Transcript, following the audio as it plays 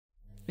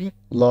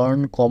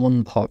Learn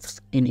common verbs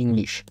in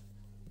English.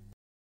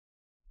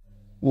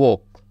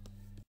 Walk.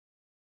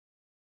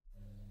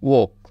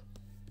 Walk.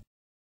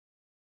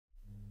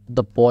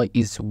 The boy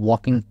is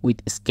walking with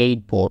a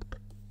skateboard.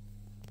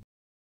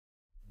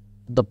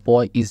 The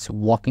boy is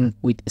walking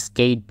with a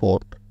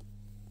skateboard.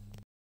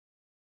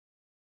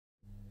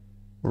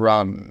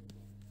 Run.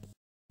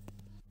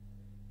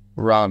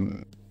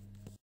 Run.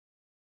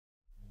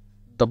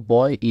 The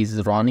boy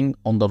is running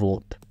on the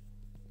road.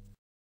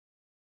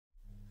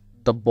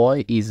 The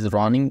boy is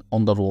running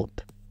on the road.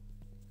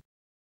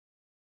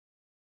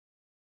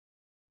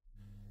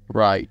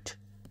 Right.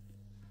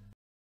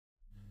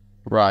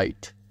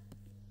 Right.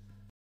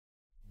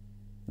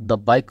 The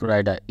bike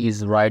rider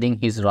is riding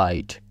his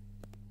ride.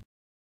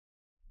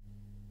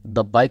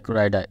 The bike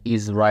rider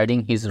is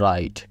riding his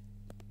ride.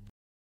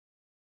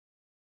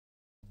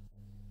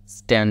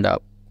 Stand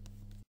up.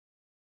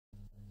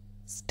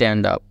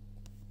 Stand up.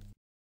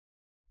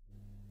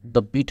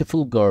 The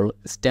beautiful girl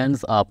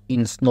stands up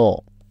in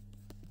snow.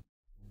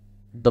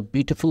 The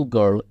beautiful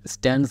girl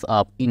stands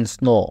up in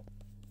snow.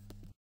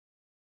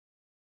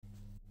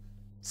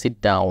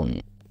 Sit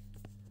down.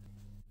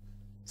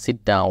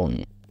 Sit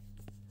down.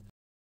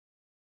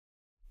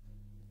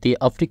 The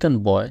African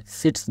boy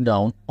sits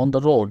down on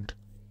the road.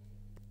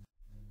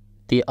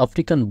 The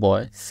African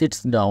boy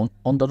sits down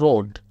on the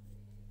road.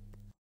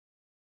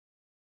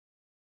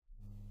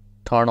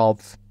 Turn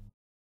off.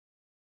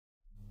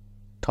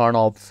 Turn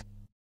off.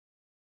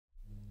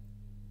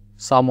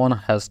 Someone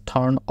has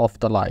turned off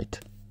the light.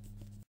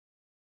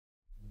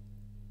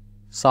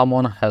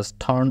 Someone has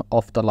turned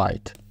off the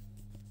light.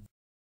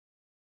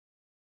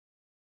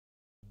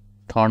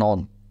 Turn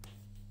on.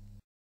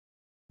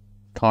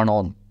 Turn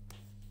on.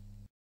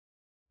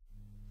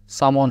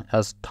 Someone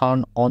has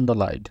turned on the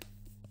light.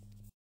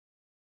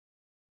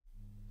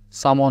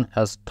 Someone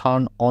has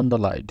turned on the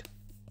light.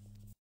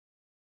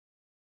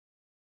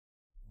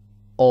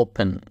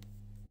 Open.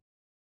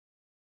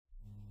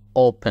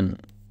 Open.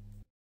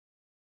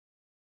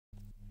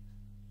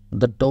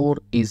 The door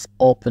is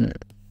open.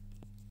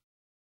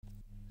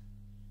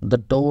 The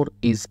door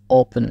is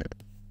open.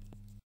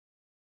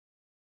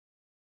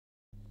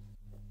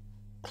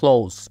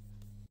 Close.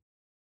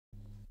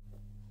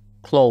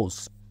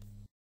 Close.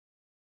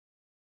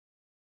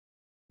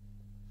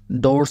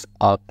 Doors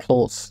are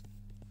closed.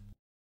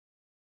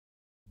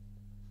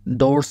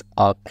 Doors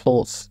are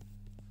closed.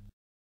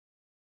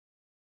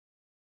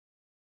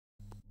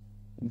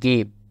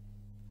 Give.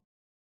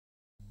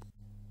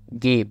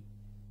 Give.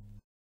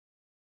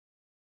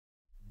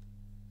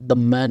 The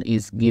man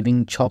is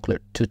giving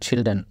chocolate to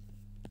children.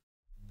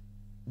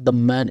 The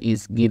man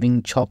is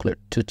giving chocolate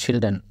to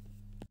children.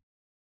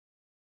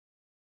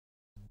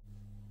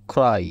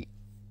 Cry.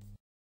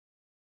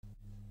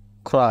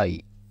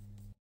 Cry.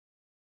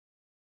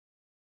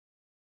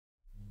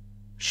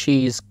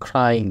 She is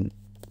crying.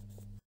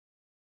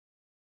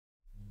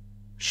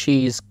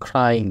 She is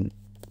crying.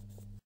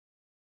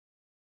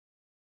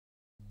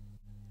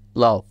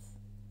 Love.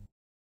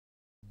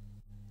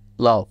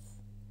 Love.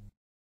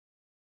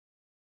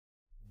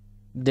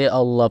 They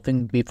are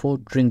laughing before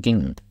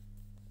drinking.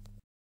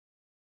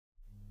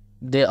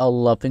 They are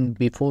laughing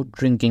before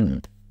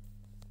drinking.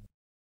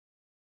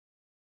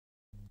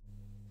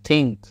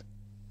 Think.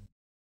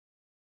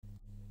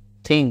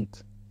 Think.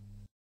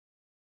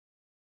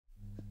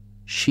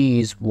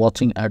 She is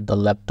watching at the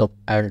laptop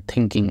and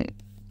thinking.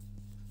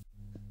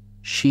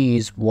 She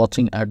is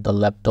watching at the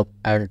laptop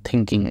and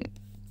thinking.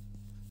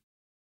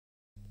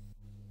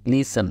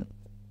 Listen.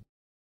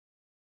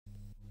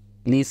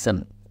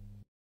 Listen.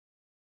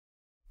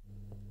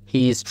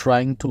 He is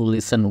trying to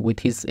listen with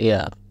his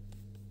ear.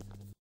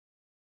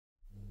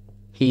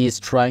 He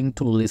is trying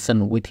to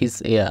listen with his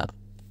ear.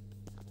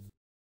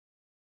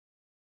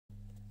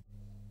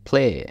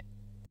 Play.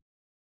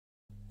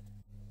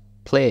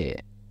 Play.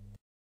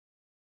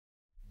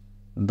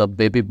 The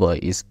baby boy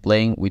is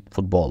playing with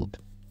football.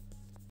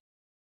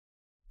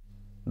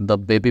 The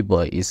baby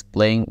boy is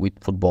playing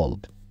with football.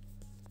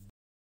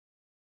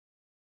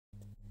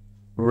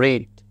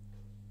 Read.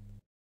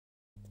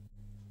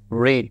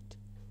 Read.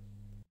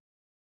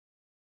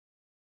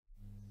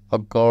 A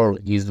girl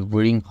is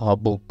reading her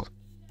book.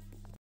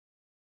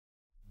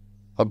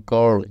 A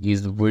girl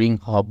is reading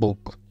her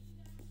book.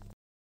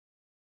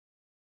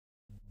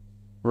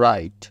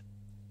 Write.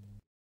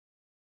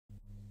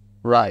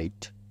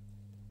 Write.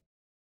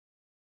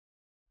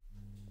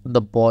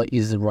 The boy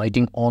is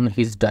writing on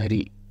his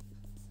diary.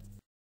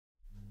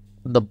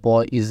 The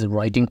boy is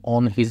writing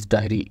on his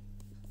diary.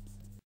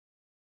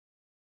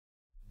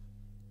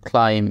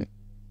 Climb.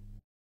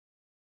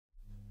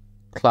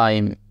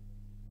 Climb.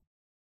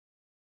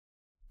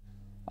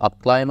 A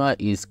climber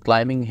is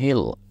climbing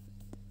hill.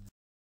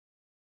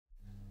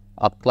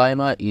 A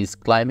climber is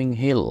climbing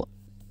hill.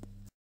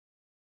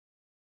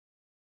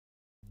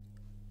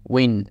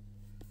 Win.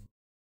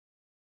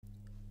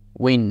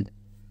 Win.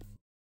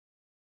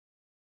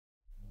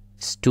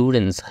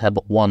 Students have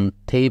won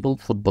table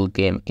football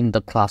game in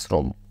the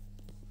classroom.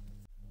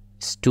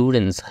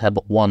 Students have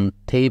won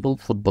table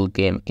football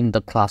game in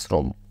the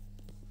classroom.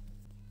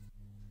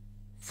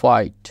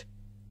 fight,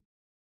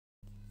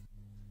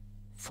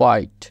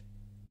 fight.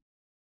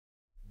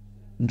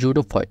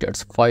 Judo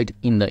fighters fight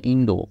in the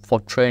indoor for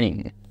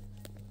training.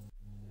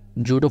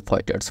 Judo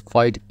fighters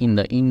fight in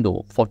the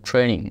indoor for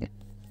training.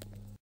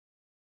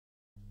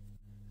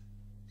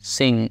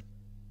 Sing,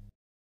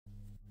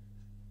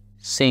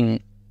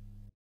 sing.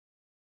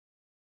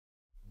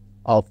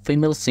 A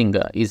female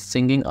singer is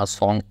singing a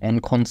song in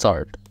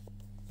concert.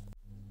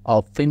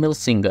 A female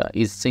singer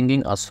is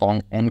singing a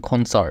song in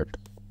concert.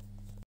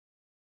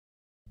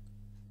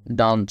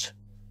 Dance,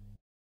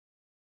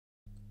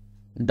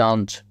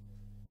 dance.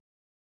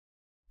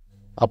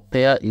 A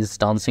pair is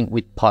dancing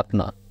with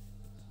partner.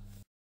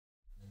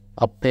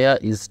 A pair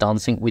is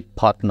dancing with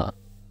partner.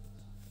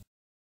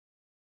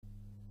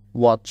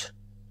 Watch,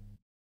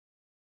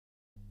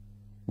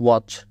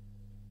 watch.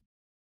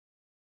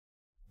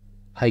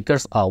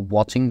 Hikers are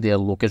watching their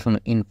location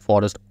in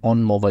forest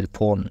on mobile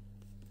phone.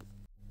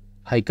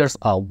 Hikers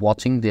are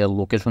watching their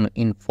location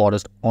in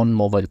forest on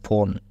mobile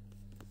phone.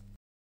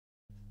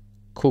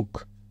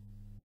 Cook,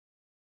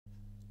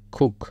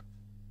 cook.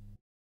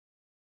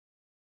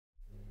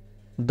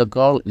 The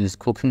girl is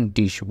cooking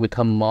dish with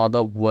her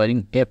mother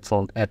wearing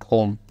apron at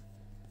home.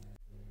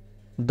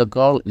 The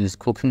girl is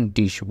cooking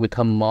dish with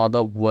her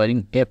mother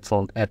wearing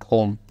apron at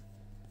home.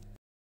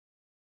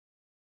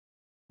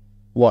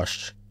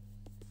 Wash,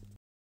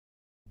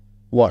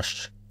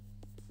 wash.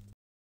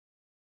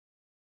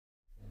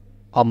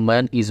 A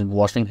man is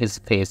washing his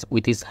face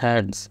with his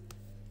hands.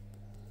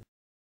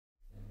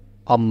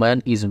 A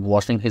man is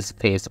washing his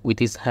face with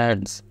his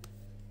hands.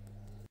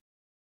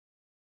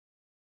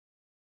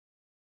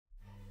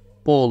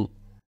 Pull,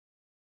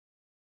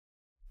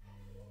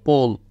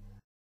 pull.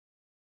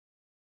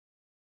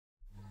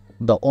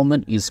 The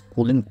woman is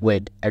pulling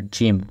weight at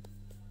gym.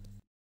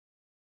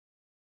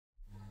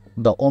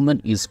 The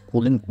woman is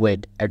pulling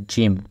weight at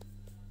gym.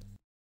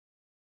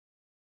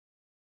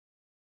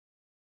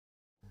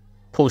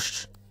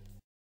 Push,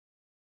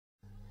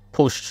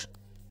 push.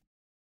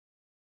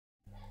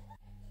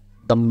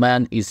 The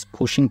man is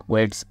pushing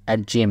weights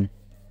at gym.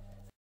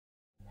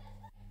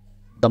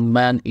 The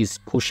man is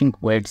pushing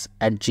weights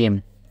at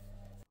gym.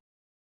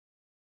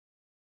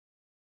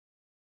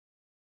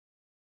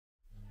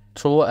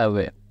 Throw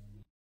away,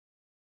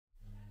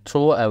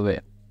 throw away.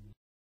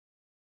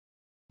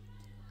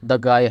 The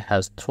guy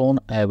has thrown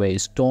away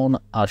stone,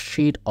 a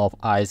sheet of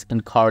ice in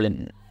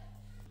curling.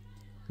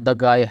 The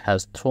guy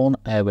has thrown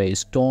away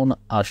stone,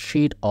 a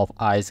sheet of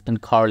ice in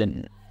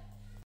curling.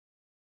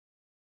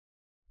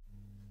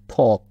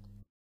 Talk,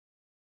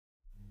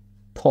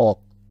 talk.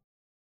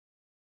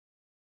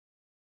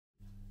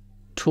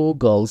 Two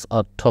girls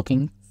are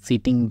talking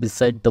sitting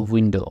beside the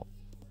window.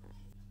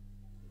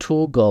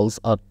 Two girls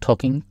are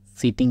talking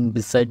sitting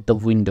beside the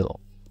window.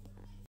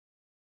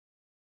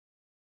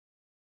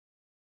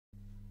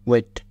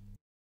 Wait,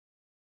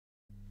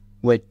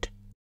 wait.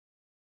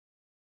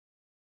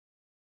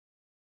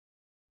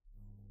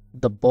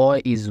 The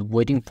boy is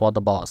waiting for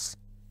the bus.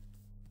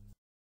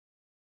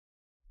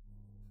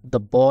 The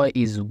boy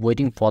is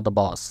waiting for the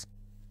bus.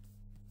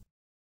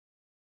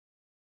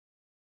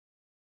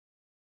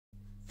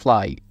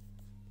 Fly,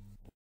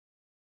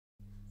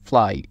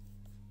 fly.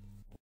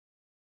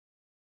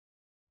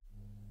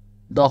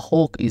 The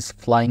hawk is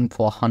flying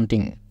for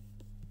hunting.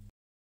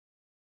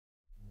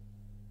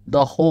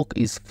 The hawk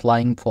is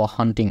flying for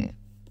hunting.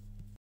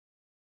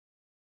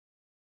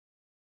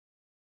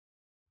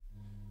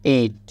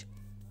 8,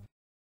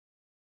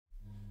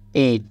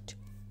 8.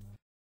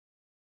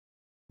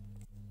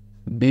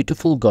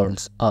 Beautiful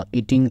girls are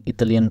eating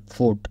Italian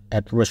food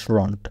at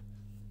restaurant.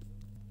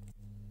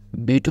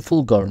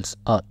 Beautiful girls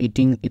are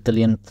eating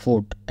Italian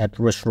food at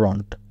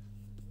restaurant.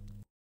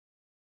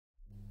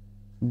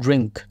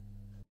 Drink,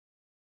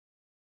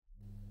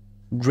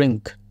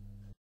 drink.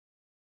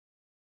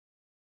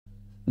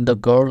 The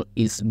girl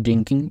is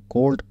drinking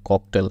cold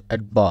cocktail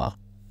at bar.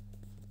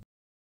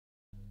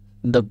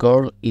 The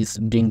girl is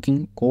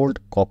drinking cold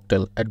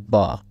cocktail at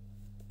bar.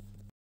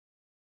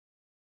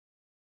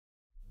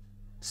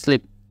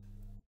 Sleep,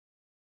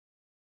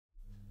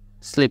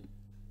 sleep.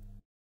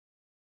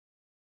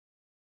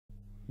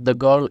 The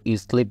girl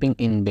is sleeping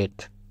in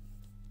bed.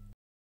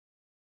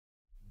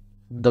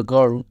 The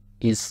girl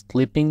is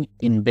sleeping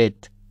in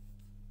bed.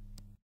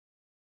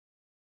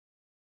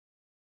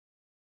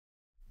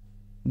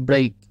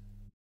 Break,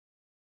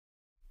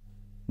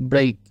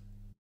 break.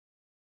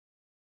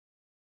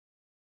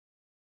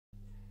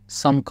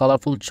 Some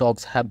colorful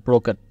chalks have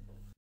broken.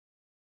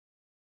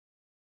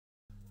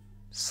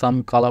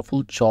 Some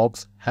colorful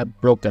chalks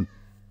have broken.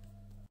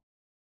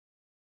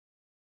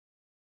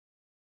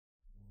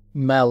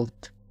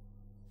 Melt,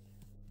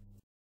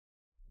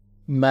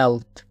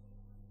 melt.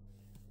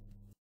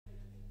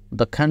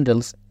 The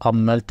candles are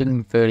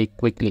melting very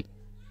quickly.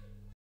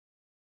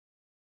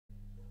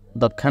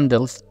 The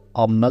candles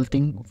are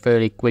melting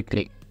very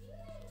quickly.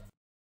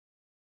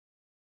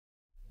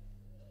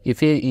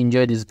 If you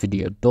enjoyed this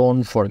video,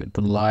 don't forget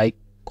to like,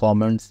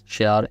 comment,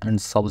 share and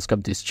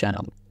subscribe this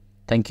channel.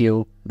 Thank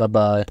you. Bye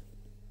bye.